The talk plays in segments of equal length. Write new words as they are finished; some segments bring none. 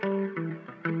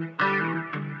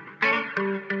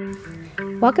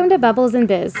Welcome to Bubbles and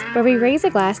Biz, where we raise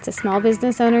a glass to small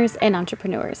business owners and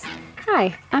entrepreneurs.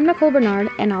 Hi, I'm Nicole Bernard,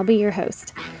 and I'll be your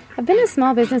host. I've been a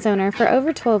small business owner for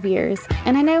over 12 years,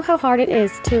 and I know how hard it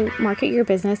is to market your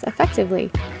business effectively.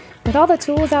 With all the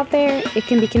tools out there, it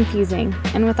can be confusing,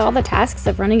 and with all the tasks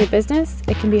of running a business,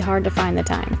 it can be hard to find the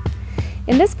time.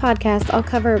 In this podcast, I'll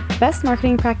cover best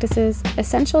marketing practices,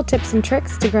 essential tips and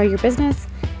tricks to grow your business,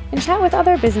 and chat with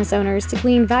other business owners to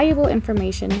glean valuable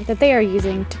information that they are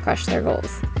using to crush their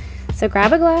goals. So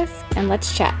grab a glass and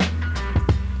let's chat.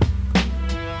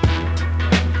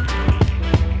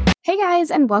 Hey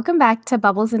guys, and welcome back to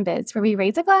Bubbles and Biz, where we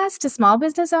raise a glass to small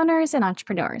business owners and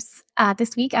entrepreneurs.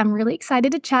 This week, I'm really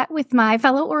excited to chat with my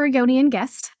fellow Oregonian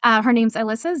guest. Her name's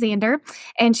Alyssa Zander,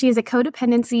 and she is a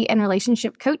codependency and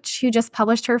relationship coach who just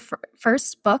published her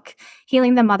first book,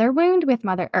 Healing the Mother Wound with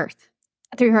Mother Earth.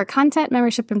 Through her content,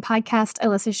 membership, and podcast,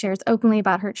 Alyssa shares openly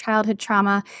about her childhood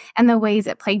trauma and the ways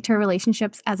it plagued her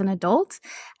relationships as an adult.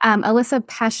 Alyssa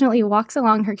passionately walks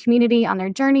along her community on their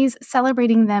journeys,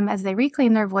 celebrating them as they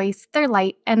reclaim their voice, their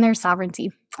light, and their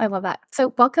sovereignty. I love that.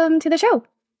 So welcome to the show.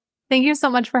 Thank you so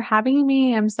much for having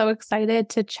me. I'm so excited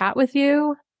to chat with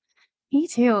you. Me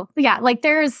too. Yeah,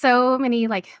 there's so many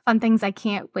fun things I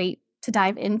can't wait to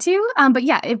dive into.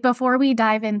 Before we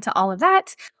dive into all of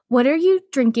that, what are you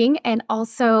drinking? And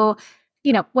also,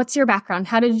 what's your background?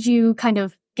 How did you kind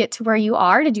of get to where you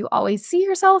are? Did you always see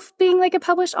yourself being a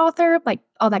published author?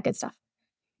 All that good stuff.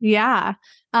 Yeah.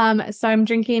 So I'm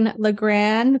drinking Le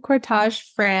Grand Courtage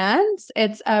France.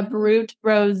 It's a Brut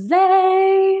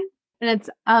Rosé and it's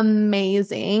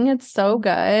amazing. It's so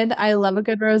good. I love a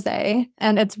good rosé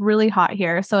and it's really hot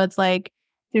here. So it's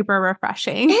super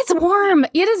refreshing. It's warm.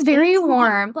 It is very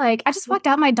warm. I just walked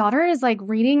out. My daughter is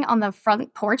reading on the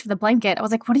front porch with a blanket. I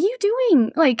was like, what are you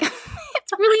doing?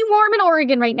 It's really warm in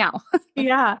Oregon right now.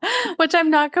 Yeah, which I'm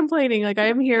not complaining. I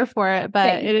am here for it,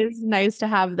 but it is nice to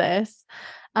have this.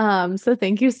 So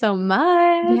thank you so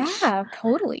much. Yeah,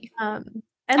 totally. And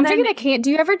I'm drinking a can.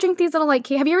 Do you ever drink these little have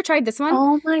you ever tried this one?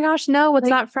 Oh my gosh, no. What's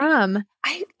that from?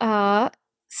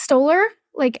 Stoller.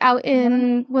 Out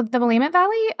in with the Willamette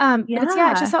Valley. But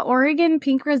it's just the Oregon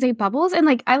pink rosé bubbles. And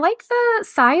I like the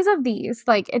size of these.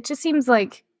 It just seems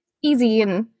easy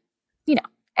and,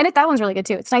 that one's really good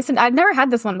too. It's nice. And I've never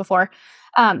had this one before.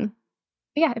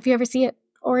 If you ever see it,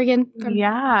 Oregon.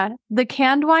 The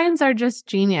canned wines are just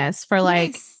genius for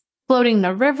floating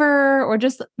the river or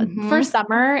just for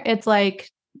summer. It's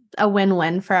a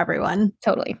win-win for everyone.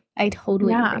 Totally. I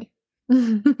totally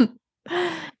agree.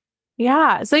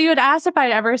 Yeah. So you had asked if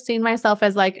I'd ever seen myself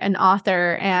as an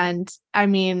author. And I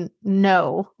mean,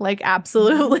 no,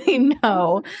 absolutely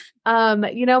no.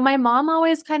 My mom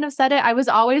always kind of said it. I was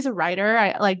always a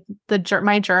writer.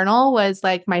 My journal was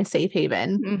my safe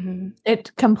haven. Mm-hmm.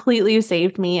 It completely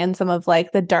saved me in some of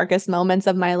the darkest moments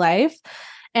of my life.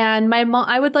 And my mom,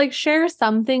 I would share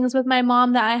some things with my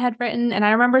mom that I had written. And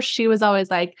I remember she was always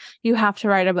you have to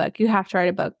write a book. You have to write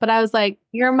a book. But I was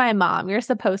you're my mom. You're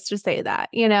supposed to say that,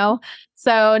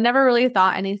 So never really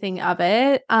thought anything of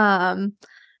it.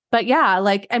 But yeah,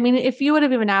 if you would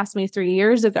have even asked me 3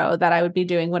 years ago that I would be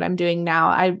doing what I'm doing now,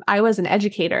 I was an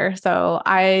educator. So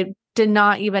I did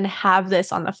not even have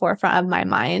this on the forefront of my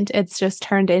mind. It's just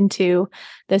turned into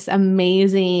this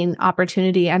amazing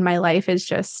opportunity. And my life is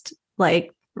just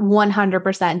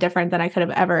 100% different than I could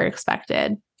have ever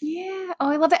expected. Yeah. Oh,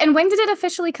 I love that. And when did it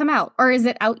officially come out? Or is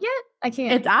it out yet? I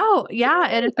can't. It's out. Yeah.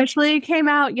 It officially came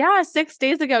out. Yeah. 6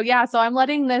 days ago. Yeah. So I'm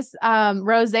letting this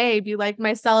rosé be my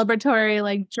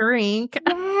celebratory drink.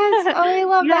 Yes. Oh, I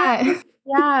love that.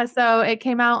 Yeah. So it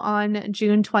came out on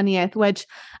June 20th, which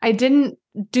I didn't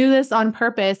do this on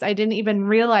purpose. I didn't even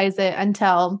realize it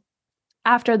until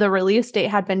after the release date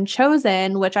had been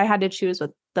chosen, which I had to choose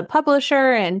with the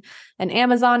publisher and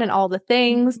Amazon and all the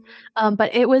things.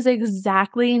 But it was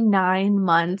exactly 9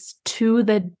 months to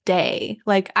the day.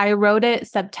 I wrote it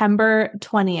September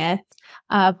 20th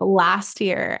of last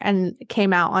year and it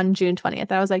came out on June 20th.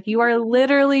 I was you are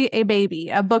literally a baby,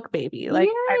 a book baby. Yes.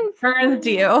 I birthed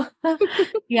you.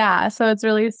 Yeah. So it's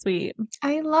really sweet.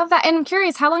 I love that. And I'm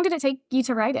curious, how long did it take you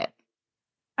to write it?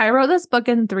 I wrote this book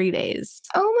in 3 days.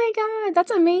 Oh my God,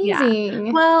 that's amazing.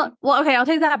 Yeah. Well, okay, I'll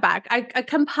take that back. I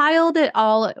compiled it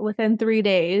all within 3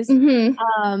 days,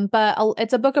 but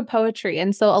it's a book of poetry.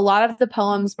 And so a lot of the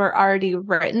poems were already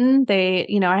written. I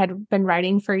had been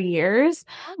writing for years.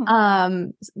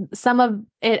 Some of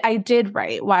it I did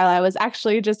write while I was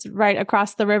actually just right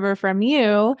across the river from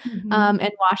you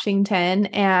in Washington.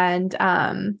 And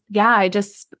I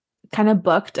just kind of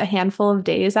booked a handful of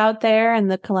days out there in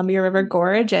the Columbia River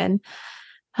Gorge and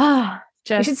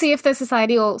we should see if the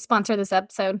society will sponsor this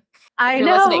episode. if I you're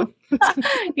know.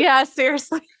 listening. Yeah,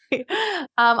 seriously.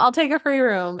 I'll take a free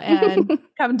room and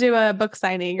come do a book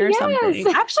signing or Yes. something.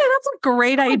 Actually, that's a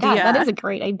great Oh my God, that idea. is a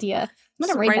great idea. I'm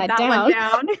Just gonna write write that that one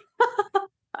down. down.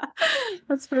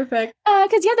 That's perfect.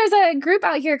 Because yeah, there's a group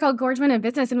out here called Gorgeman in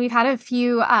Business, and we've had a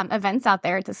few events out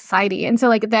there at the society, and so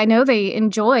like I know they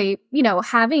enjoy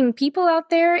having people out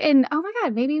there. And oh my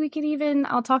God, maybe we could even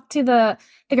I'll talk to the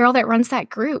girl that runs that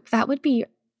group. That would be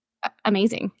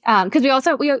amazing. Because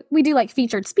we do like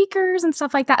featured speakers and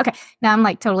stuff like that. Okay, now I'm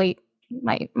like totally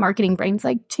my marketing brain's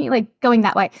like going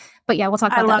that way. But yeah, we'll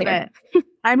talk I about that love later. it.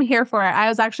 I'm here for it. I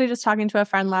was actually just talking to a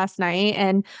friend last night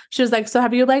and she was like, so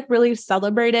have you like really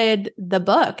celebrated the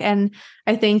book? And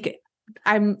I think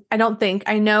I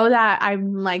know that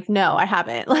I'm like, no, I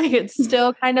haven't. Like it's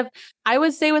still kind of, I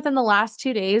would say within the last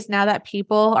 2 days, now that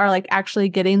people are like actually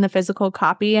getting the physical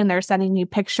copy and they're sending me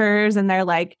pictures and they're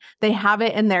like, they have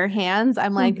it in their hands.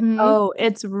 I'm like, oh,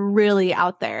 it's really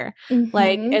out there.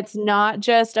 Like it's not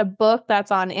just a book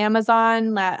that's on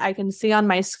Amazon that I can see on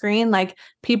my screen. Like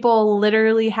people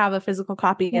literally have a physical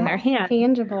copy in their hand.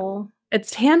 Tangible.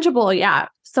 It's tangible. Yeah.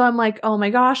 So I'm like, oh my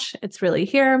gosh, it's really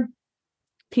here.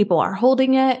 People are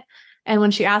holding it. And when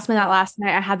she asked me that last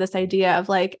night, I had this idea of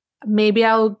like, maybe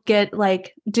I'll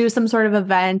do some sort of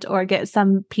event or get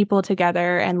some people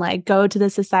together and like go to the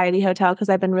Society Hotel because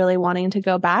I've been really wanting to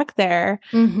go back there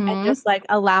and just like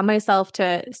allow myself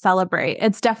to celebrate.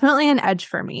 It's definitely an edge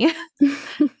for me,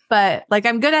 but like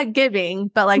I'm good at giving,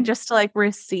 but like just to like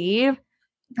receive.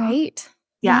 Right.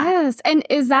 Yeah. Yes. And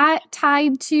is that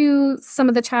tied to some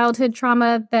of the childhood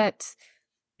trauma that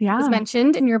was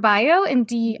mentioned in your bio? And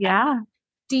do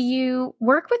you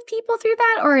work with people through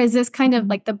that? Or is this kind of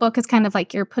like the book is kind of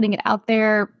like you're putting it out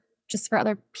there just for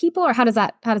other people? Or how does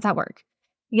that work?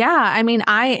 Yeah, I mean,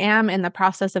 I am in the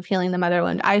process of healing the mother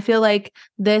wound. I feel like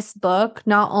this book,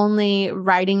 not only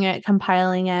writing it,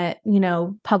 compiling it,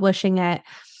 publishing it,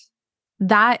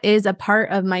 that is a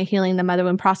part of my healing the mother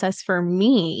wound process for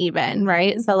me even,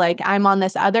 right? So like I'm on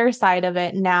this other side of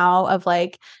it now of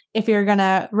like, if you're going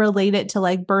to relate it to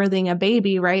like birthing a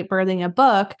baby, right? Birthing a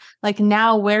book, like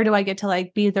now where do I get to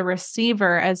like be the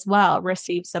receiver as well?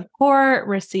 Receive support,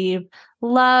 receive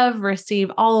love, receive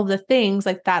all of the things.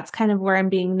 Like that's kind of where I'm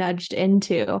being nudged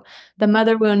into. The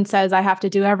mother wound says I have to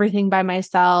do everything by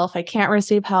myself. I can't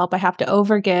receive help. I have to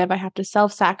overgive. I have to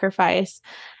self-sacrifice.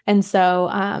 And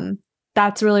so,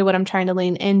 that's really what I'm trying to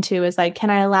lean into is like, can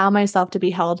I allow myself to be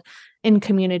held in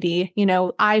community?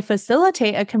 I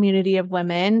facilitate a community of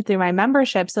women through my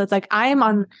membership. So it's like, I am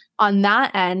on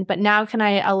that end, but now can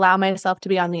I allow myself to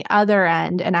be on the other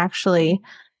end and actually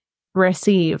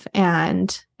receive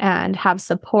and have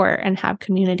support and have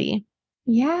community?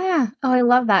 Yeah. Oh, I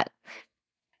love that.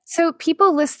 So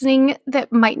people listening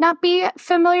that might not be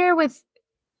familiar with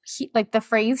like the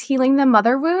phrase healing the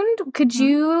mother wound, could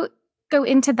you go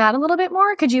into that a little bit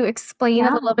more? Could you explain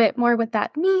a little bit more what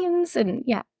that means and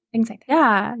things like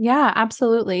that? Yeah,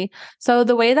 absolutely. So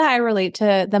the way that I relate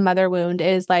to the mother wound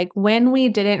is like when we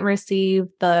didn't receive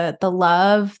the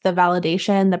love, the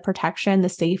validation, the protection, the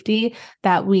safety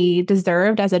that we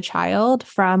deserved as a child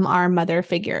from our mother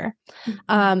figure.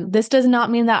 This does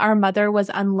not mean that our mother was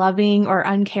unloving or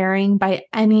uncaring by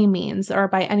any means or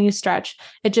by any stretch.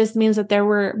 It just means that there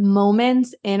were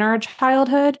moments in our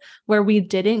childhood where we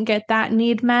didn't get that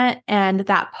need met, and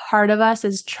that part of us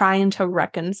is trying to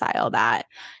reconcile that,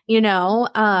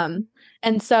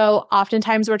 and so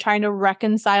oftentimes we're trying to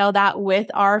reconcile that with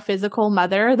our physical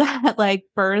mother that like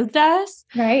birthed us.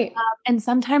 Right. And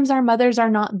sometimes our mothers are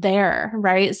not there,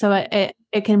 right? So it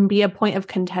can be a point of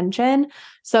contention.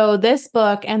 So this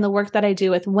book and the work that I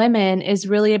do with women is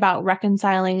really about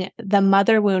reconciling the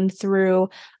mother wound through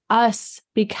us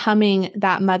becoming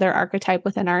that mother archetype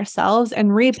within ourselves and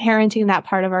reparenting that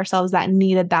part of ourselves that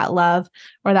needed that love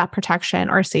or that protection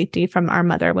or safety from our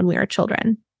mother when we were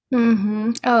children.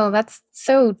 Oh, that's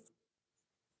so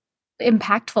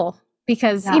impactful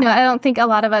because, I don't think a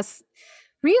lot of us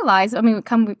realize, I mean, we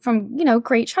come from,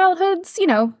 great childhoods,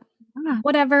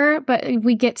 whatever, but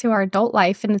we get to our adult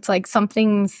life and it's like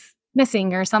something's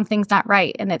missing or something's not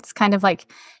right. And it's kind of like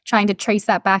trying to trace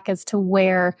that back as to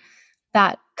where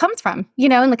that comes from,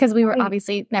 and because we were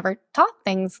obviously never taught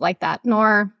things like that,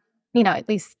 nor, at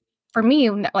least for me,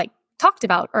 like talked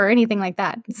about or anything like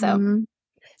that. So.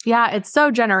 Yeah, it's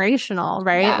so generational,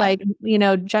 right? Yeah. Like,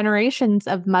 generations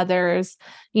of mothers,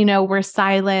 were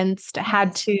silenced,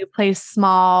 had to play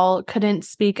small, couldn't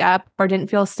speak up or didn't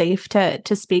feel safe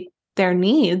to speak their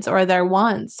needs or their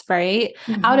wants, right?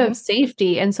 Out of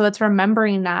safety. And so it's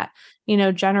remembering that,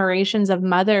 generations of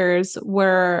mothers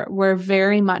were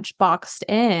very much boxed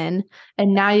in.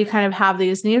 And now you kind of have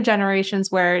these new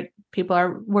generations where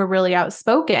were really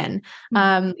outspoken.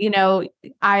 You know,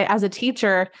 as a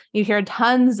teacher, you hear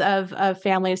tons of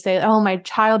families say, oh, my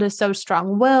child is so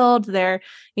strong-willed. They're,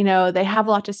 you know, they have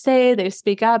a lot to say, they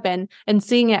speak up, and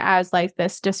seeing it as like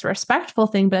this disrespectful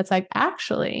thing, but it's like,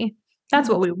 actually, that's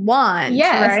what we want,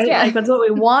 Yes, right? yeah. Like that's what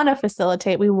we want to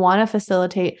facilitate. We want to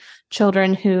facilitate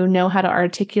children who know how to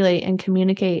articulate and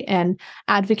communicate and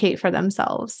advocate for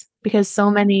themselves, because so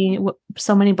many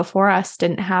before us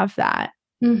didn't have that.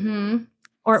 Mm-hmm.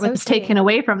 Or it was taken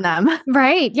away from them.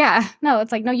 Right. Yeah. No,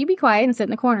 it's like, no, you be quiet and sit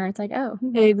in the corner. It's like, oh,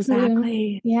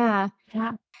 Exactly. yeah.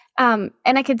 Yeah. And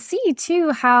I could see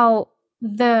too how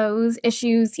those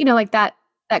issues, you know, like that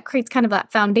creates kind of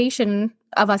that foundation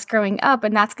of us growing up,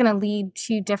 and that's going to lead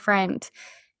to different,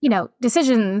 you know,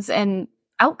 decisions and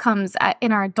outcomes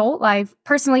in our adult life,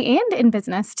 personally and in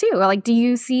business too. Like, do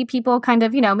you see people kind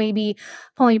of, you know, maybe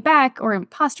pulling back, or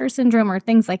imposter syndrome or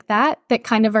things like that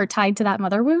kind of are tied to that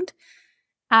mother wound?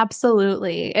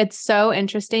 Absolutely. It's so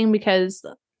interesting because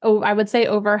I would say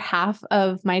over half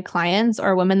of my clients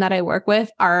or women that I work with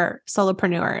are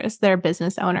solopreneurs. They're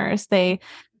business owners. They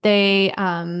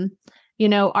you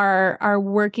know, are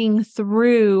working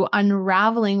through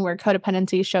unraveling where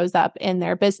codependency shows up in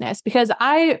their business, because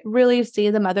I really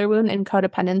see the mother wound and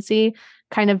codependency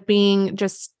kind of being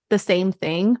just the same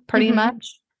thing pretty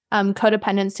much.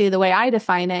 Codependency, the way I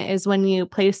define it, is when you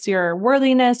place your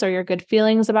worthiness or your good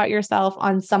feelings about yourself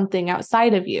on something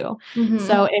outside of you.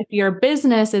 So if your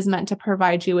business is meant to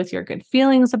provide you with your good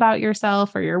feelings about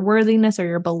yourself, or your worthiness, or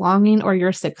your belonging, or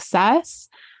your success,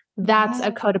 that's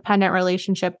a codependent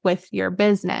relationship with your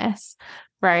business,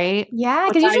 right? Yeah,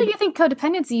 because usually you think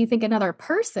codependency, you think another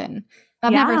person.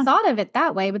 I've never thought of it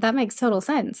that way, but that makes total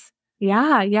sense.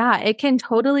 Yeah, yeah. It can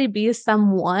totally be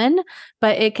someone,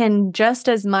 but it can just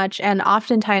as much, and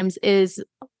oftentimes is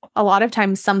a lot of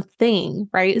times something,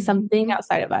 right? Something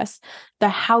outside of us. The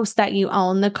house that you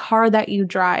own, the car that you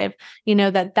drive, you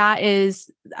know, that is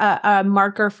a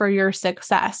marker for your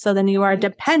success. So then you are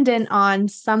dependent on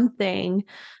something,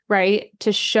 right?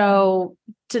 To show,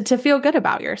 to feel good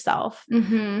about yourself.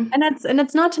 And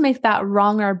it's not to make that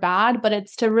wrong or bad, but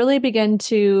it's to really begin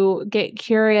to get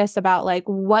curious about like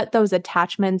what those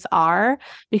attachments are,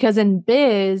 because in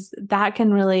biz, that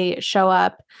can really show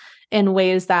up in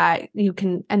ways that you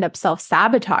can end up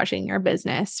self-sabotaging your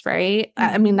business, right?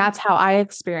 I mean, that's how I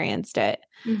experienced it.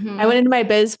 I went into my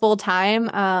biz full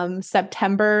time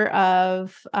September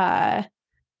of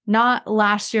not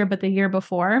last year, but the year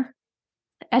before.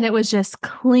 And it was just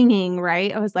clinging,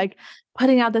 right? I was like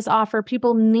putting out this offer.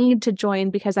 People need to join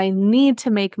because I need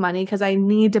to make money, because I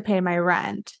need to pay my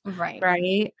rent.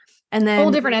 Right. And then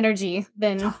whole different energy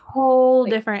than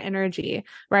different energy,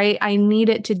 right? I need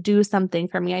it to do something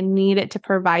for me. I need it to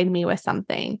provide me with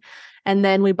something. And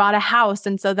then we bought a house.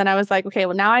 And so then I was like, okay,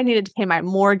 well, now I needed to pay my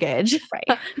mortgage.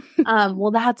 Right. Well,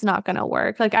 that's not going to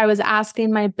work. Like I was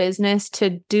asking my business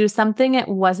to do something it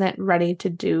wasn't ready to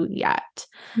do yet.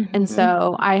 And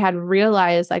so I had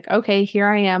realized like, okay, here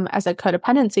I am as a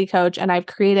codependency coach, and I've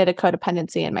created a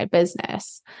codependency in my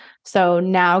business. So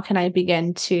now can I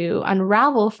begin to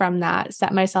unravel from that,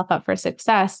 set myself up for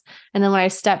success? And then when I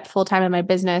stepped full time in my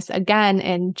business again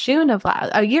in June of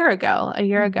a year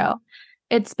ago,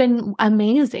 it's been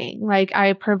amazing. Like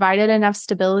I provided enough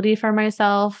stability for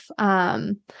myself.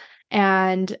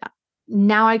 And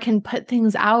now I can put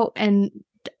things out and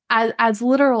as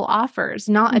literal offers,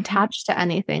 not attached to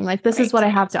anything. Like this is what I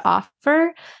have to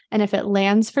offer. And if it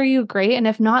lands for you, great. And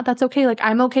if not, that's okay. Like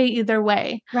I'm okay either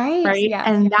way. Right. Yeah.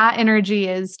 And that energy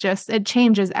is just, it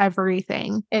changes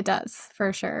everything. It does,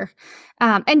 for sure.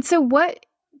 And so what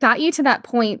got you to that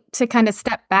point to kind of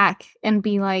step back and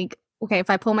be like, okay, if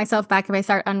I pull myself back, if I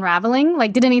start unraveling,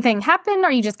 like, did anything happen? Or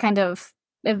you just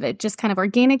if it just kind of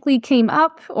organically came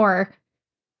up, or?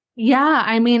 Yeah.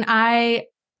 I mean,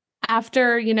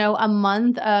 after, you know, a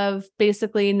month of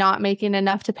basically not making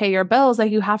enough to pay your bills,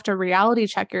 like you have to reality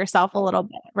check yourself a little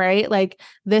bit, right? Like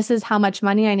this is how much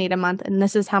money I need a month, and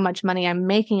this is how much money I'm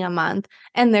making a month.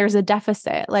 And there's a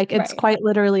deficit. Like it's quite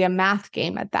literally a math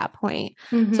game at that point.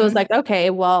 So it's like, okay,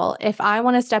 well, if I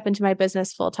want to step into my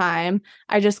business full time,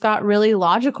 I just got really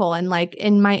logical and like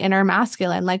in my inner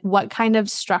masculine, like what kind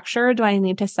of structure do I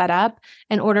need to set up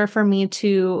in order for me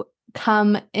to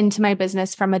come into my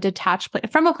business from a detached place,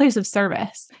 from a place of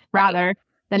service rather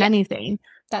than anything.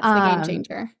 That's the game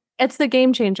changer. It's the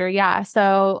game changer. Yeah.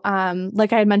 So,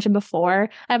 like I had mentioned before,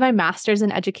 I have my master's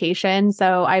in education.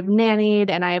 So I've nannied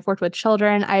and I've worked with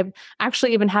children. I've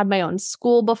actually even had my own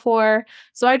school before.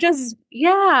 So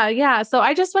yeah. So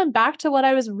I just went back to what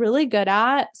I was really good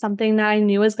at, something that I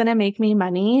knew was going to make me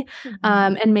money,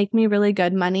 and make me really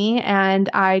good money. And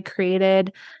I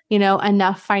created,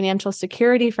 enough financial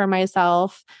security for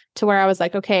myself to where I was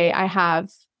like, okay,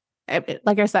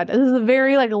 like I said, this is a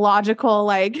very like logical,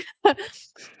 like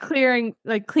clean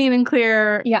and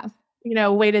clear, Yeah.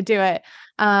 way to do it.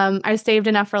 I saved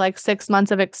enough for like 6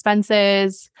 months of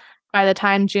expenses. By the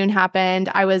time June happened,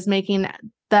 I was making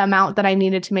the amount that I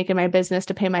needed to make in my business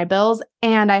to pay my bills.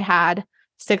 And I had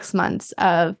 6 months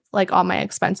of like all my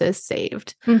expenses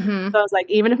saved. Mm-hmm. So I was like,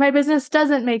 even if my business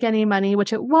doesn't make any money,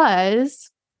 which it was,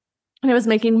 and it was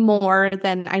making more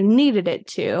than I needed it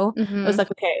to, it was Mm-hmm.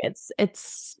 like, okay,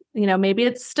 it's, maybe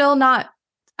it's still not,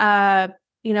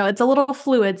 it's a little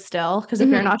fluid still. Cause if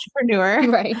you're an Mm-hmm.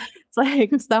 entrepreneur, Right. it's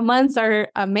like some months are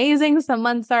amazing. Some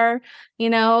months are,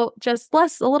 just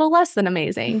a little less than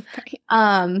amazing.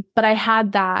 Right. But I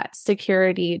had that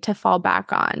security to fall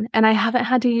back on and I haven't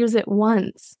had to use it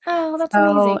once. Oh, that's So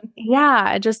amazing.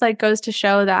 yeah, it just like goes to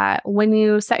show that when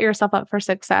you set yourself up for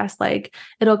success, like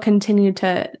it'll continue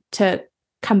to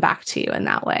come back to you in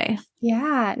that way.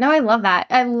 Yeah. No, I love that.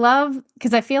 I love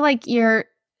because I feel like you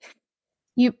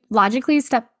logically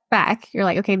step back. You're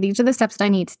like, okay, these are the steps that I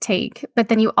need to take. But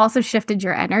then you also shifted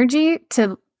your energy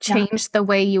to Yeah. change the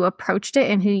way you approached it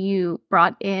and who you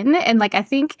brought in. And like, I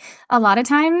think a lot of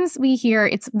times we hear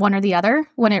it's one or the other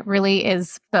when it really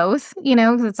is both,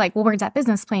 'cause it's like, well, where's that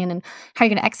business plan and how are you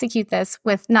going to execute this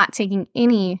with not taking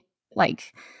any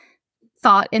like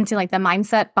thought into like the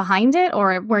mindset behind it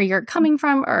or where you're coming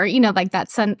from or, like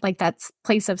that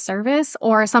place of service.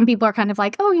 Or some people are kind of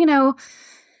like, oh,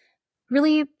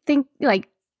 really think like,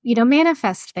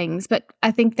 manifest things. But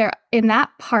I think there in that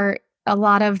part, a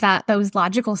lot of those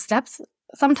logical steps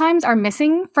sometimes are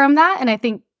missing from that. And I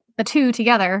think the two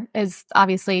together is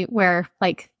obviously where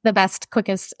like the best,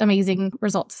 quickest, amazing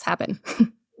results happen.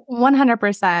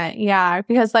 100%. Yeah.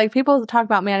 Because like people talk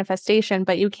about manifestation,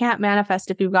 but you can't manifest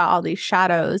if you've got all these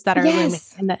shadows that are looming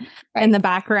Yes. in Right. the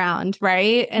background.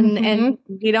 Right. And Mhm.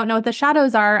 we don't know what the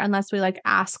shadows are unless we like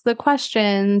ask the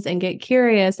questions and get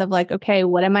curious of like, okay,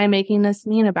 what am I making this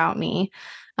mean about me?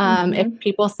 If Mhm.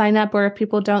 people sign up or if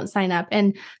people don't sign up.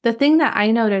 And the thing that I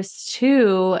noticed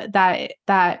too, that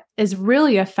is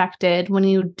really affected when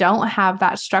you don't have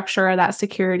that structure or that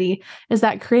security is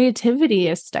that creativity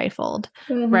is stifled.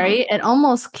 Mhm. Right? It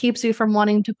almost keeps you from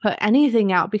wanting to put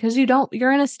anything out because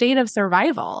you're in a state of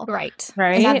survival, Right. And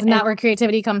right? that's not where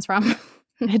creativity comes from.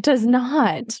 It does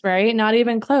not, right? Not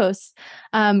even close.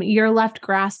 You're left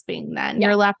grasping then. Yeah.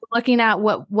 You're left looking at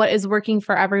what is working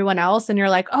for everyone else and you're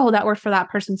like, "Oh, that worked for that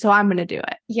person, so I'm going to do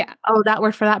it." Yeah. "Oh, that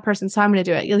worked for that person, so I'm going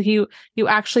to do it." You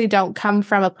actually don't come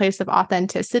from a place of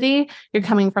authenticity. You're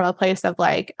coming from a place of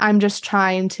like, "I'm just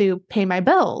trying to pay my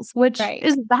bills," which Right.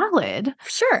 is valid.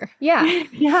 Sure. Yeah.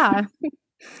 Yeah.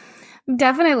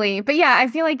 Definitely. But yeah, I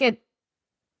feel like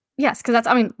yes, because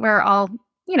I mean, we're all,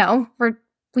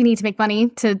 we need to make money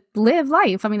to live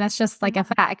life. I mean, that's just like a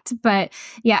fact. But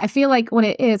yeah, I feel like when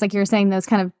it is, like you're saying, those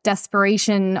kind of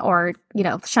desperation or,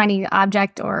 shiny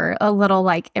object or a little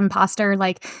like imposter,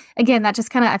 like again, that just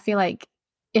kind of, I feel like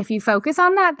if you focus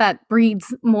on that, that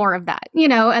breeds more of that,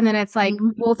 and then it's like,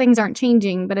 Mhm. well, things aren't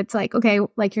changing, but it's like, okay,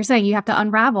 like you're saying, you have to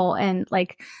unravel and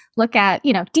like look at,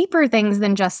 deeper things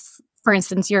than just, for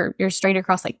instance, your straight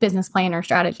across like business plan or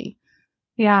strategy.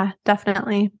 Yeah,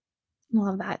 definitely.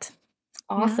 Love that.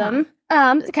 Yeah. Awesome.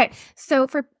 Okay. So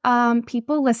for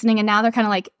people listening and now they're kind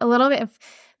of like a little bit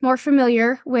more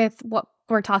familiar with what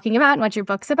we're talking about and what your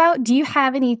book's about, do you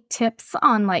have any tips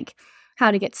on like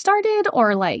how to get started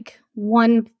or like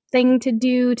one thing to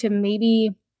do to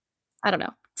maybe, I don't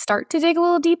know, start to dig a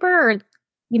little deeper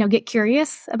or get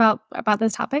curious about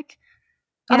this topic?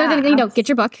 Other Yeah, than, get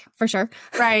your book for sure.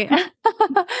 right.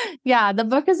 Yeah, the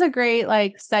book is a great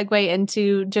like segue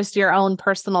into just your own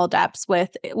personal depths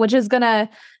which is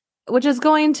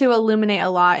going to illuminate a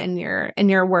lot in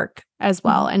your work as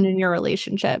well Mhm. and in your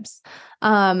relationships.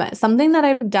 Something that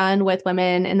I've done with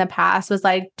women in the past was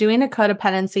like doing a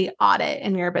codependency audit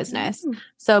in your business. Mm.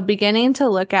 So beginning to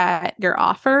look at your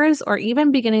offers or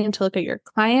even beginning to look at your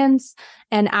clients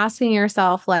and asking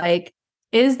yourself like,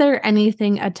 is there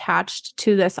anything attached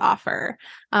to this offer?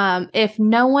 If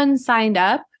no one signed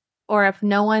up or if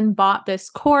no one bought this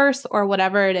course or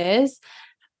whatever it is,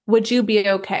 would you be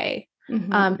okay?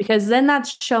 Mhm. Because then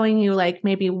that's showing you like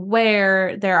maybe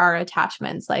where there are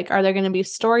attachments. Like, are there going to be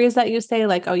stories that you say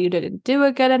like, oh, you didn't do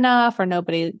it good enough or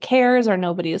nobody cares or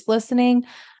nobody is listening?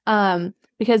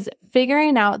 Because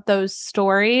figuring out those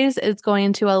stories is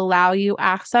going to allow you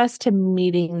access to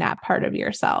meeting that part of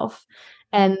yourself.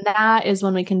 And that is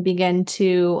when we can begin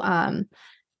to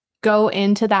go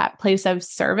into that place of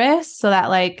service so that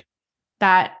like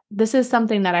that this is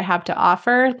something that I have to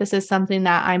offer. This is something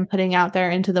that I'm putting out there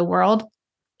into the world.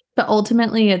 But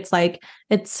ultimately, it's like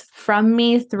it's from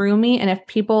me through me. And if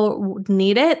people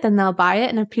need it, then they'll buy it.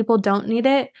 And if people don't need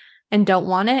it and don't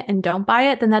want it and don't buy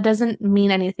it, then that doesn't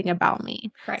mean anything about me.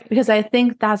 Right. Because I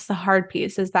think that's the hard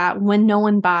piece is that when no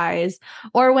one buys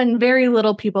or when very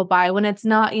little people buy, when it's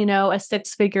not, you know, a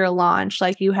 6-figure launch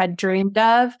like you had dreamed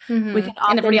of, we can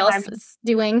and everybody else oftentimes is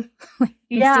doing. You see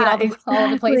it yeah, all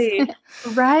over the place.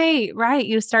 exactly. Right.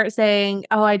 You start saying,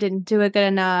 oh, I didn't do it good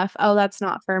enough. Oh, that's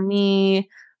not for me.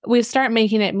 We start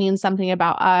making it mean something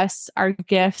about us, our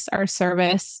gifts, our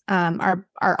service, our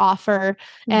offer.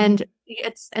 And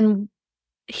and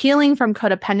healing from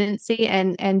codependency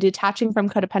and detaching from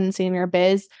codependency in your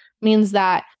biz means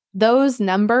that those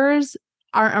numbers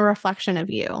aren't a reflection of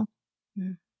you.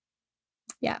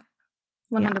 Yeah.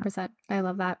 100%. I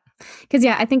love that. Because,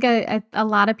 yeah, I think a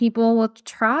lot of people will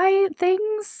try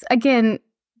things. Again,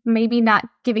 maybe not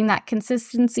giving that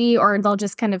consistency, or they'll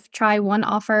just kind of try one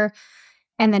offer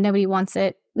and then nobody wants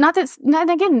it. Maybe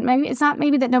it's not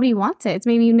maybe that nobody wants it. It's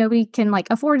maybe nobody can like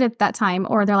afford it at that time.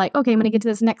 Or they're like, okay, I'm going to get to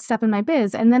this next step in my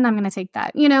biz and then I'm going to take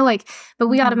that, you know, like, but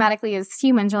we automatically as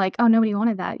humans are like, oh, nobody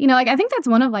wanted that. You know, like, I think that's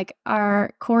one of like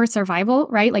our core survival,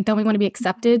 right? Like, don't we want to be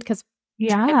accepted? Because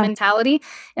mentality.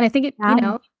 And I think it, you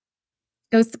know,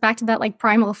 goes back to that like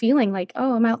primal feeling like,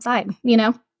 oh, I'm outside, you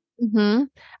know?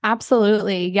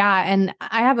 Absolutely. Yeah. And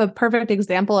I have a perfect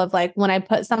example of like when I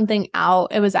put something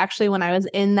out, it was actually when I was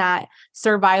in that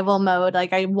survival mode.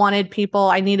 Like I wanted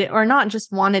people, I needed, or not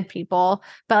just wanted people,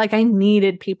 but like I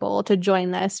needed people to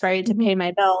join this, right? To pay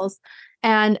my bills.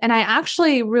 And I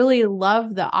actually really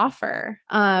loved the offer.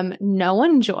 No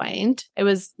one joined. It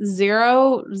was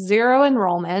zero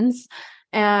enrollments.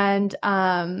 And,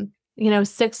 you know,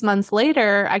 6 months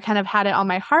later, I kind of had it on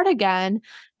my heart again.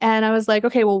 And I was like,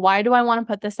 okay, well, why do I want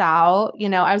to put this out? You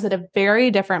know, I was at a very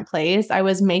different place. I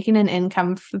was making an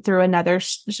income through another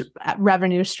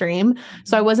revenue stream.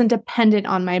 So I wasn't dependent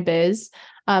on my biz.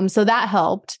 So that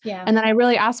helped. Yeah. And then I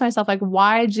really asked myself, like,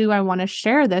 why do I want to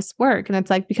share this work? And it's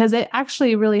like, because it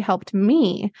actually really helped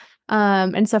me.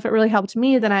 And so if it really helped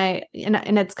me, then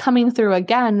and it's coming through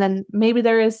again, then maybe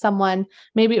there is someone,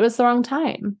 maybe it was the wrong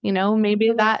time, you know,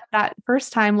 maybe that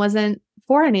first time wasn't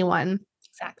for anyone.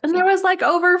 Exactly. And there was like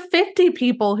over 50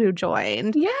 people who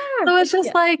joined. Yeah. So it's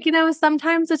just like, you know,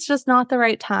 sometimes it's just not the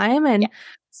right time. And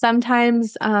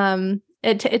sometimes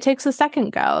it takes a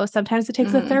second go. Sometimes it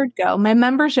takes a third go. My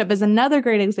membership is another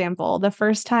great example. The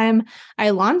first time I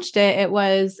launched it, it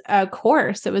was a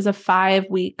course. It was a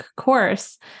 5-week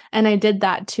course. And I did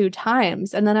that 2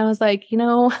 times. And then I was like, you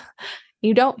know,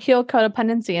 you don't heal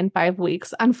codependency in 5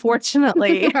 weeks,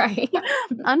 unfortunately. Right.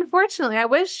 Unfortunately, I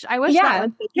wish that was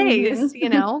the case, you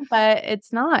know, but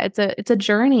it's not. It's a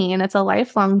journey and it's a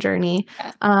lifelong journey.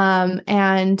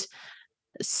 And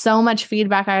so much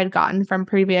feedback I had gotten from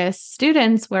previous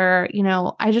students where, you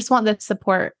know, I just want this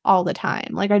support all the time.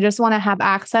 Like I just want to have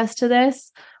access to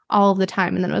this all of the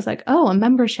time. And then it was like, oh, a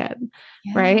membership,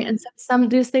 right? And so some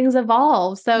of these things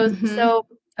evolve. So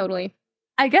totally.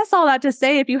 I guess all that to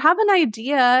say, if you have an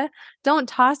idea, don't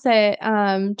toss it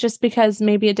just because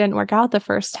maybe it didn't work out the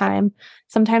first time.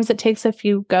 Sometimes it takes a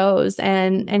few goes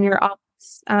and you're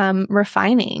always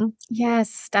refining.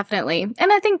 Yes, definitely.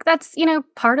 And I think that's, you know,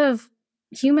 part of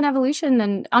human evolution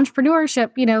and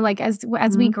entrepreneurship, you know, like as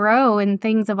we grow and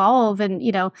things evolve and,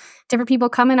 you know, different people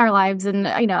come in our lives and,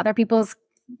 you know, other people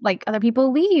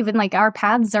leave and like our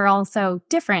paths are also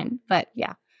different. But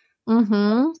yeah.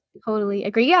 Totally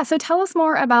agree. Yeah. So tell us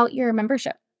more about your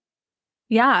membership.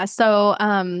 Yeah. So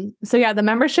the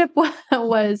membership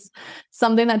was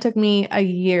something that took me a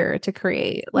year to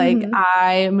create. Like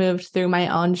I moved through my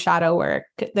own shadow work.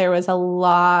 There was a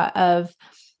lot of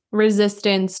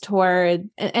resistance toward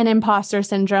an imposter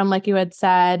syndrome, like you had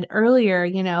said earlier,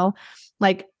 you know,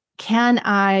 like, can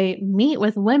I meet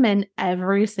with women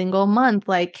every single month?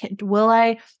 Like, will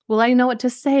I know what to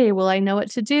say? Will I know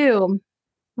what to do?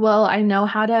 Will I know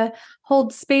how to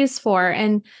hold space for?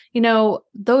 And, you know,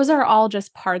 those are all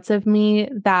just parts of me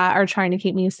that are trying to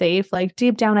keep me safe. Like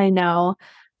deep down, I know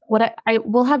what I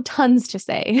will have tons to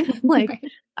say. Like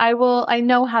I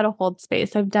know how to hold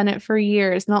space. I've done it for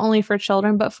years, not only for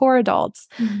children, but for adults.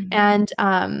 And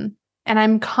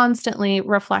I'm constantly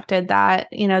reflected that,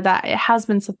 you know, that it has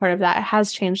been supportive, that it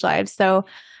has changed lives. So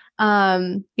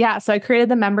So I created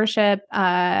the membership,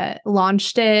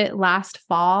 launched it last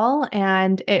fall,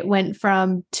 and it went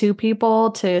from 2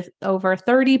 people to over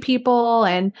 30 people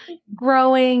and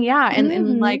growing. Yeah.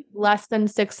 In like less than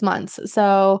 6 months.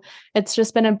 So it's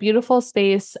just been a beautiful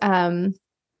space.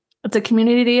 It's a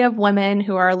community of women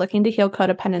who are looking to heal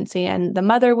codependency and the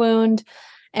mother wound.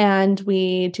 And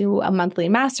we do a monthly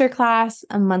masterclass,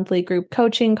 a monthly group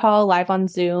coaching call live on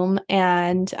Zoom.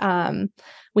 And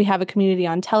we have a community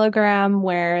on Telegram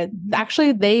where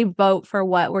actually they vote for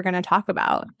what we're going to talk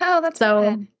about. Oh, that's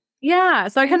so good. Yeah.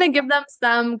 So I kind of give them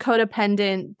some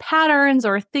codependent patterns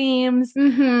or themes.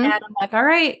 And I'm like, all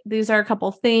right, these are a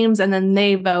couple themes. And then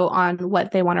they vote on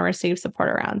what they want to receive support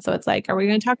around. So it's like, are we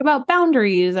going to talk about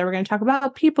boundaries? Are we going to talk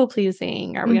about people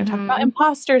pleasing? Are we going to talk about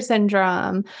imposter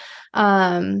syndrome?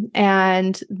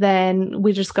 And then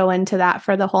we just go into that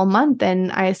for the whole month,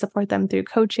 and I support them through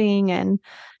coaching and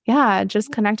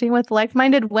just connecting with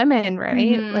like-minded women,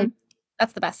 right? Like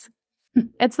that's the best.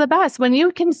 It's the best when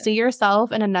you can see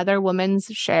yourself in another woman's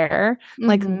share.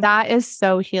 Like that is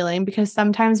so healing, because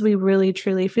sometimes we really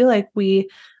truly feel like we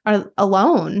are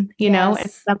alone, you know,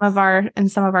 in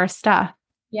some of our stuff.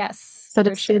 Yes. So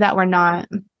to see that we're not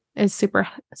is super,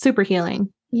 super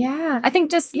healing. Yeah. I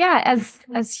think just,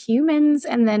 as humans,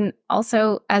 and then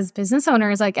also as business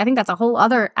owners, like I think that's a whole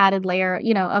other added layer,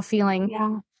 you know, of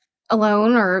feeling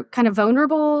alone or kind of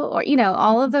vulnerable, or, you know,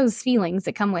 all of those feelings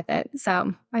that come with it.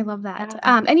 So I love that.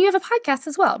 And you have a podcast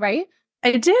as well, right?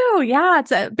 I do. Yeah.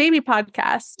 It's a baby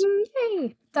podcast.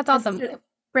 Yay. That's awesome.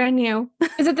 Brand new.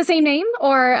 Is it the same name,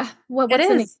 or what's the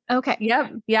name? Okay.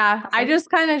 Yep. Yeah. Awesome. I just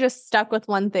kind of stuck with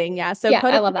one thing. Yeah. So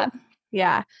I love that.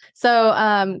 Yeah. So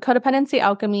Codependency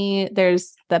Alchemy,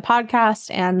 there's the podcast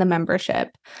and the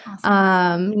membership.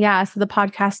 Awesome. So the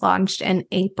podcast launched in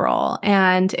April,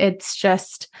 and it's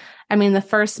just, I mean, the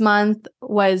first month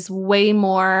was way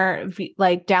more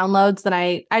like downloads than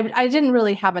I didn't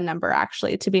really have a number,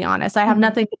 actually, to be honest. I have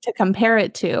nothing to compare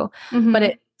it to, but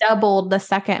it doubled the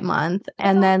second month,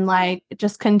 and then like it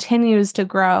just continues to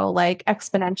grow like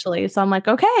exponentially. So I'm like,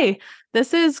 okay,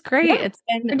 this is great. It's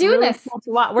been we're doing really this. Cool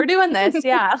to watch. We're doing this.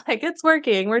 Like it's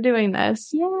working. We're doing this.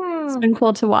 Yeah. It's been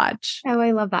cool to watch. Oh,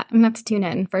 I love that. I'm going to have to tune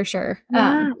in for sure.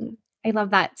 Yeah. I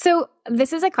love that. So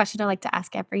this is a question I like to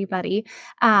ask everybody.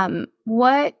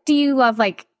 What do you love,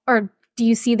 like, or do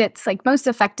you see that's like most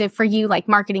effective for you, like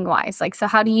marketing wise? Like, so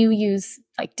how do you use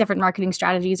like different marketing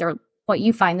strategies, or what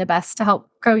you find the best to help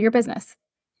grow your business?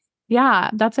 Yeah,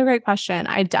 that's a great question.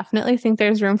 I definitely think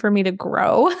there's room for me to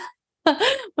grow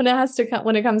when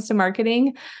it comes to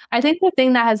marketing. I think the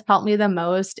thing that has helped me the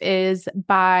most is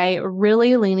by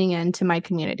really leaning into my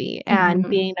community and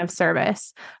being of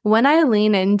service. When I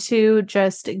lean into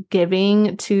just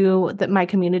giving to my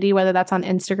community, whether that's on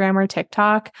Instagram or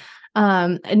TikTok,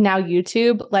 and now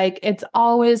YouTube, like it's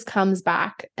always comes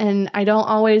back, and I don't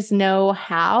always know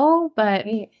how, but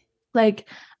like,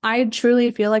 I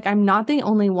truly feel like I'm not the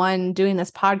only one doing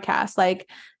this podcast. Like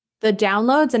the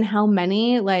downloads and how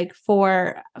many, like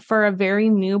for a very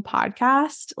new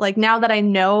podcast, like now that I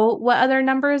know what other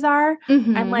numbers are,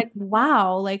 I'm like,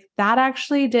 wow, like that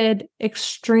actually did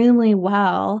extremely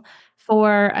well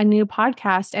for a new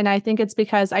podcast. And I think it's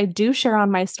because I do share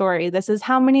on my story, this is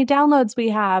how many downloads we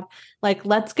have. Like,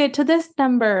 let's get to this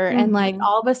number. And like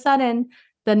all of a sudden,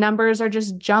 the numbers are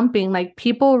just jumping. Like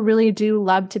people really do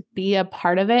love to be a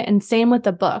part of it. And same with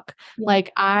the book.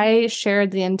 Like I shared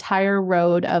the entire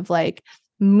road of like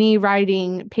me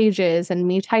writing pages and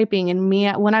me typing and me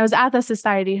when I was at the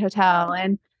Society Hotel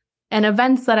and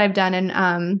events that I've done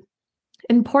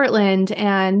in Portland,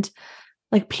 and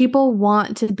like people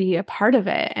want to be a part of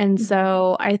it. And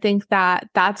so I think that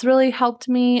that's really helped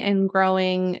me in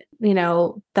growing, you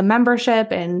know, the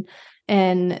membership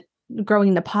and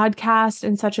growing the podcast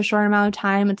in such a short amount of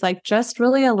time. It's like, just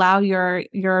really allow your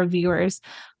viewers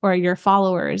or your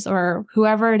followers or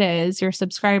whoever it is, your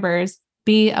subscribers,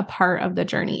 be a part of the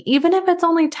journey, even if it's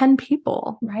only 10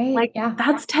 people. Right. Like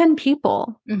that's 10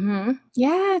 people.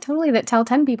 Yeah, totally. That tell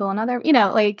 10 people another, you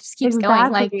know, like just keeps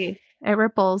going. Like it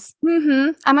ripples.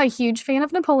 I'm a huge fan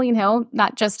of Napoleon Hill,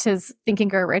 not just his Think and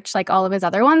Grow Rich, like all of his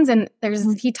other ones. And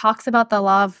he talks about the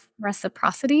law of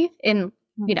reciprocity in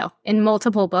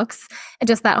multiple books, and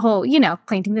just that whole, you know,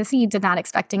 planting the seeds and not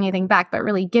expecting anything back, but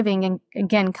really giving, and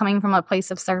again, coming from a place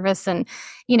of service and,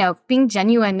 you know, being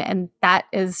genuine. And that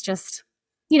is just,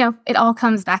 you know, it all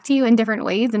comes back to you in different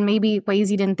ways, and maybe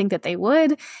ways you didn't think that they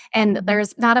would. And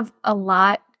there's not a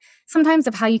lot sometimes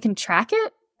of how you can track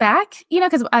it back, you know,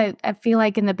 because I feel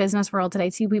like in the business world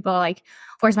today too, people are like,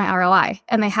 where's my ROI?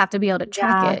 And they have to be able to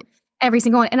track it every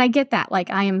single one. And I get that. Like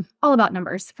I am all about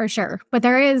numbers for sure, but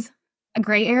there is a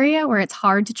gray area where it's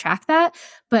hard to track that.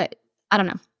 But I don't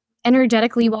know.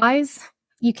 Energetically wise,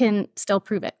 you can still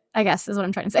prove it, I guess is what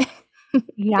I'm trying to say. If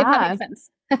that Yeah. makes sense.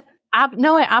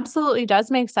 No, it absolutely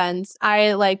does make sense.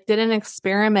 I like did an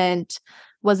experiment,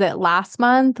 was it last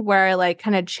month, where I like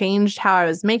kind of changed how I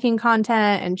was making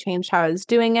content and changed how I was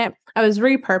doing it. I was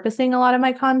repurposing a lot of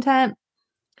my content.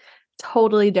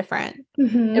 Totally different.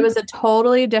 It was a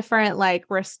totally different like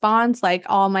response. Like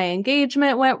all my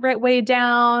engagement went way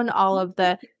down. All of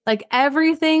the like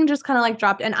everything just kind of like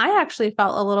dropped. And I actually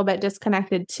felt a little bit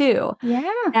disconnected too.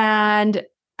 Yeah. And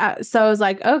so I was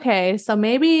like, okay, so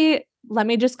maybe let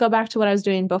me just go back to what I was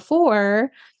doing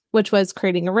before, which was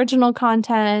creating original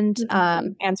content,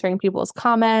 answering people's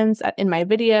comments in my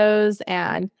videos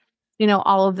and,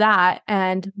 all of that.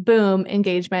 And boom,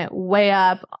 engagement way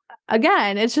up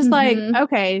again. It's just like,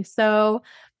 okay, so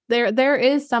there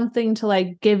is something to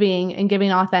like giving and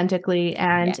giving authentically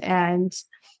and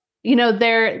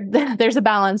there's a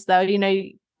balance though,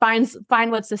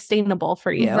 find what's sustainable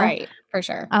for you. Right. For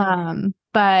sure.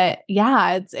 But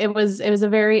yeah, it was a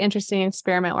very interesting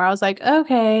experiment where I was like,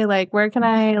 okay, like where can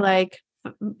I like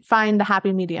find the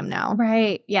happy medium now?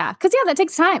 Right. Yeah. Cause that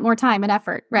takes more time and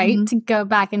effort, right? To go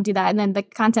back and do that. And then the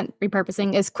content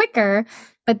repurposing is quicker,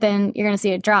 but then you're going to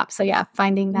see it drop. So yeah,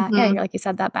 finding that, like you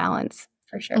said, that balance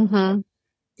for sure.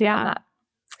 Yeah.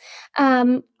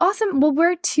 Awesome. Well,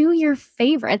 we're to your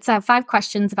favorites. I have 5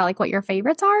 questions about like what your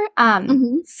favorites are.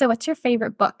 So what's your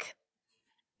favorite book?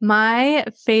 My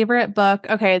favorite book.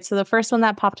 Okay. So the first one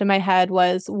that popped in my head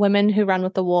was Women Who Run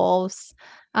with the Wolves.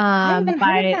 I haven't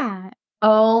heard of that.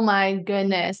 Oh my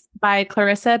goodness. By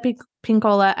Clarissa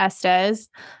Pinkola Estes.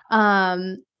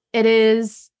 It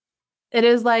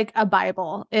is like a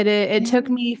Bible. It took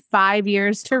me 5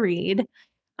 years to read.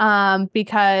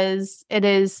 Because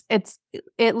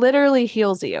it literally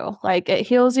heals you. Like it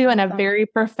heals you in a very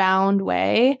profound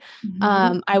way.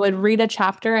 I would read a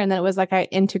chapter and then it was like I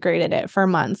integrated it for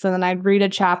months, and then I'd read a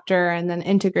chapter and then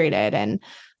integrate it. And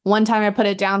one time I put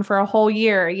it down for a whole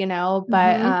year,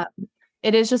 but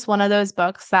it is just one of those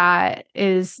books that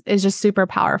is just super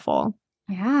powerful.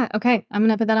 Yeah. Okay. I'm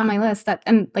gonna put that on my list. That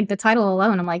and like the title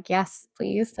alone, I'm like, yes,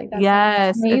 please. Like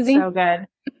that's amazing. It's so good.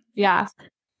 Yeah.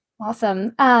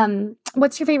 Awesome.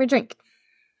 What's your favorite drink?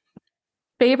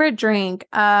 Favorite drink?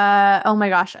 Oh my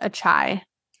gosh, a chai.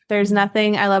 There's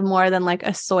nothing I love more than like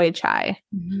a soy chai.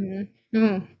 That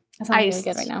sounds really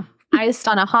good right now. Iced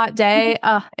on a hot day.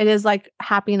 It is like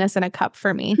happiness in a cup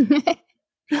for me.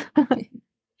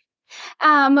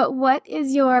 What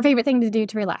is your favorite thing to do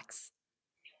to relax?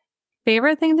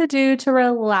 Favorite thing to do to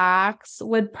relax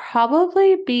would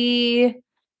probably be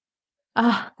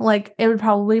like it would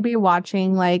probably be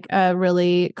watching like a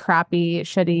really crappy,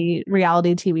 shitty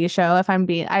reality TV show. If I'm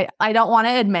being, I don't want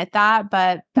to admit that,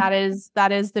 but that is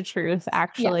the truth.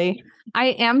 Actually, I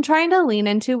am trying to lean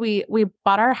into. We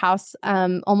bought our house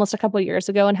almost a couple of years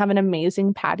ago and have an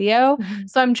amazing patio.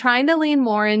 So I'm trying to lean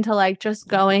more into like just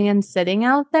going and sitting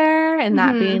out there and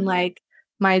that being like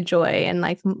my joy and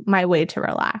like my way to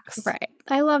relax. Right.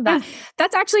 I love that.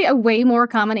 That's actually a way more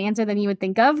common answer than you would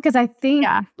think of, because I think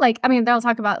they'll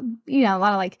talk about, a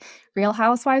lot of like Real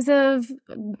Housewives of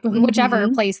whichever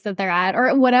place that they're at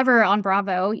or whatever on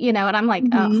Bravo, and I'm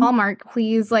like, Hallmark,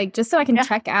 please, like just so I can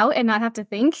check out and not have to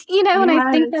think, and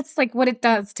I think that's like what it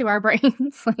does to our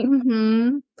brains.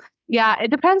 Yeah,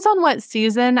 it depends on what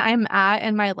season I'm at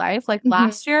in my life. Like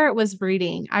last year it was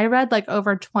reading. I read like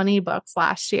over 20 books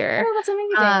last year. Oh, that's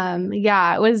amazing.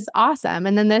 Yeah, it was awesome.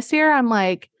 And then this year I'm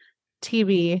like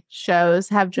TV shows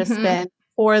have just been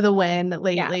for the win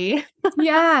lately.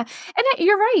 Yeah. And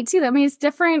you're right too. I mean, it's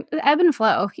different ebb and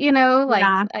flow,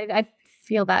 I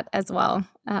feel that as well.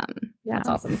 That's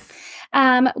awesome.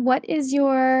 What is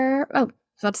your, I was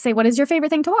about to say, what is your favorite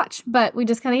thing to watch? But we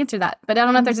just kind of answered that, but I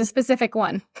don't know if there's a specific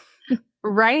one.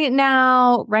 Right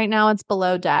now it's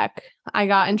Below Deck. I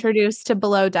got introduced to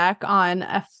Below Deck on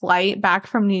a flight back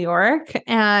from New York,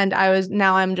 and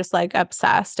I'm just like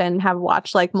obsessed and have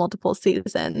watched like multiple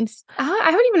seasons. I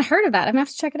haven't even heard of that. I'm gonna have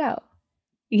to check it out.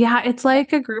 Yeah, it's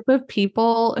like a group of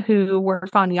people who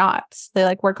work on yachts. They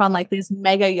like work on like these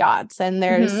mega yachts, and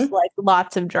there's like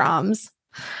lots of drums.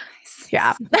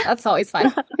 Yeah, that's always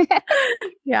fun.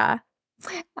 Yeah.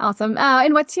 Awesome.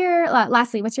 And what's your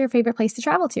favorite place to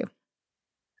travel to?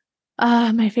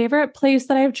 My favorite place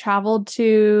that I've traveled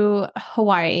to,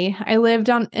 Hawaii. I lived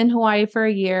in Hawaii for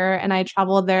a year and I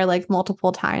traveled there like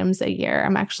multiple times a year.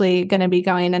 I'm actually going to be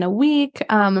going in a week.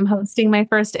 I'm hosting my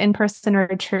first in-person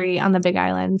retreat on the Big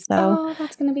Island. So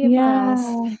that's going to be a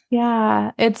blast.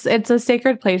 Yeah. It's a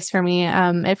sacred place for me.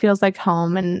 It feels like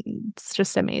home and it's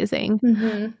just amazing.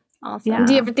 Awesome. Yeah.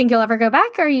 Do you ever think you'll ever go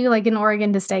back? Or are you like in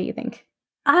Oregon to stay, you think?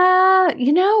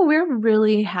 We're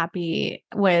really happy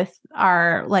with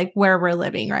our like where we're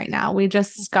living right now. We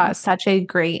just got such a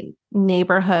great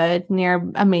neighborhood near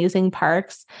amazing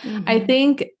parks. I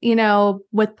think,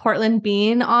 with Portland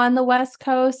being on the West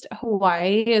Coast,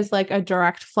 Hawaii is like a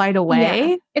direct flight away.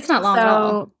 Yeah, it's not long at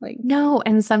all. No,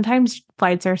 and sometimes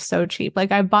flights are so cheap.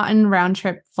 Like I've bought in round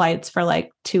trip flights for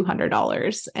like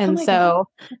 $200. And so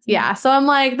I'm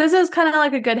like, this is kind of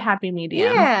like a good happy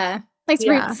medium. Yeah. Nice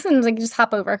routes and like just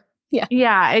hop over. Yeah.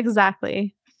 Yeah,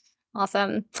 exactly.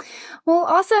 Awesome. Well,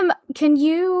 awesome. Can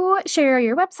you share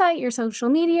your website, your social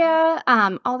media,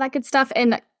 all that good stuff,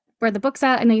 and where the book's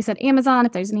at? I know you said Amazon,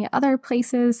 if there's any other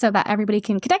places so that everybody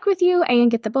can connect with you and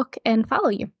get the book and follow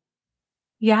you.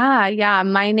 Yeah.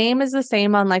 My name is the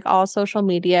same on like all social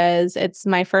medias. It's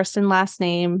my first and last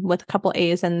name with a couple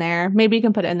A's in there. Maybe you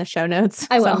can put it in the show notes.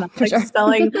 I will, I'm not, for sure.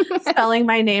 spelling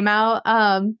my name out.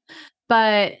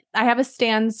 But I have a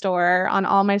Stan store on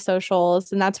all my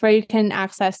socials, and that's where you can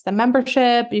access the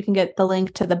membership. You can get the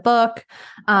link to the book,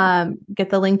 get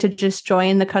the link to just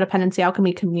join the Codependency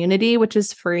Alchemy community, which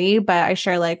is free. But I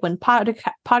share like when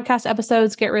podcast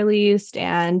episodes get released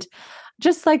and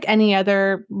just like any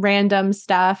other random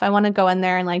stuff. I want to go in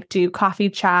there and like do coffee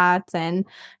chats and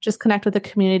just connect with the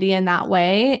community in that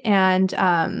way. And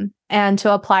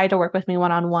to apply to work with me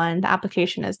one-on-one, the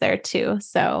application is there too.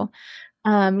 So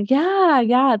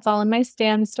it's all in my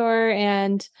Stan store,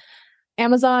 and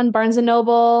Amazon, Barnes and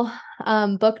Noble.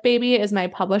 Book Baby is my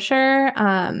publisher.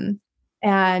 And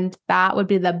that would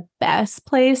be the best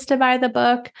place to buy the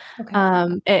book.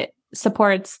 Okay. It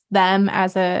supports them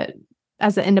as an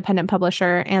independent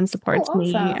publisher and supports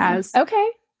me as Book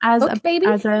Baby.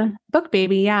 As a Book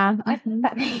Baby. Yeah. I love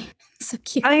that name. So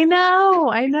cute. I know.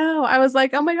 I was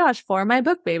like, oh my gosh, for my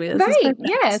Book Baby. This is perfect.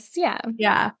 Yes. Yeah.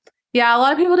 Yeah. Yeah, a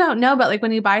lot of people don't know, but like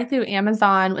when you buy through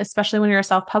Amazon, especially when you're a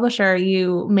self-publisher,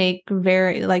 you make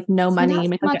very like no money. You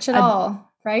make much at all,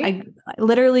 right? I get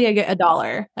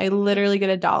 $1. I literally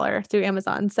get $1 through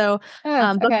Amazon. So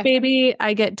Book Baby,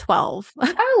 I get 12.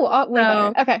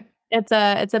 So, okay.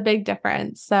 It's a big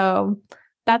difference. So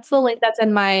that's the link that's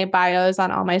in my bios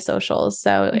on all my socials.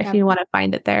 So if you want to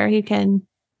find it there, you can.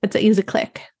 It's an easy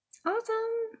click. Awesome.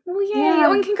 Well, yay. Yeah.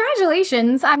 Oh, and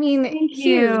congratulations. I mean, huge.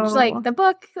 You. Like the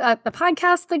book, the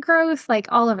podcast, the growth, like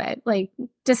all of it. Like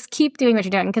just keep doing what you're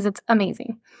doing because it's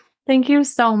amazing. Thank you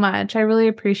so much. I really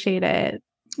appreciate it.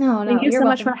 No, Thank you so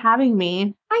much for having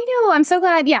me. I know. I'm so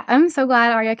glad. Yeah, I'm so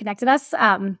glad Aria connected us.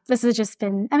 This has just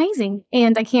been amazing.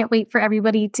 And I can't wait for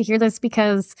everybody to hear this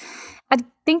because I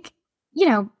think,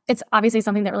 it's obviously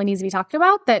something that really needs to be talked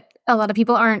about that a lot of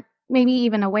people aren't maybe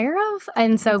even aware of.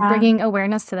 And so bringing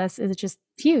awareness to this is just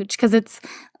huge because it's,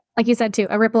 like you said, too,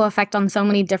 a ripple effect on so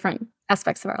many different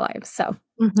aspects of our lives. So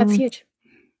that's huge.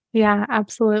 Yeah,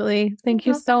 absolutely. Thank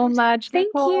you so much. Thank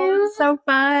you. So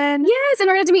fun. Yes, and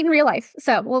we're going to meet in real life.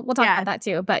 So we'll talk about that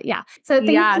too. But yeah. So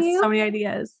thank you. So many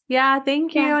ideas. Yeah,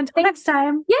 thank you. Until next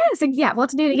time. Yes, we'll have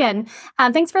to do it again.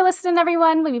 Thanks for listening,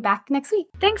 everyone. We'll be back next week.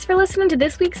 Thanks for listening to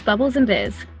this week's Bubbles and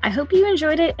Biz. I hope you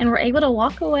enjoyed it and were able to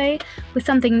walk away with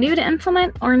something new to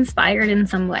implement or inspired in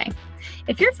some way.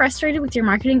 If you're frustrated with your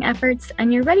marketing efforts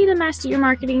and you're ready to master your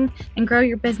marketing and grow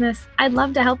your business, I'd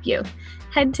love to help you.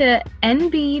 Head to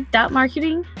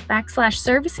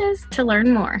nb.marketing/services to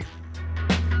learn more.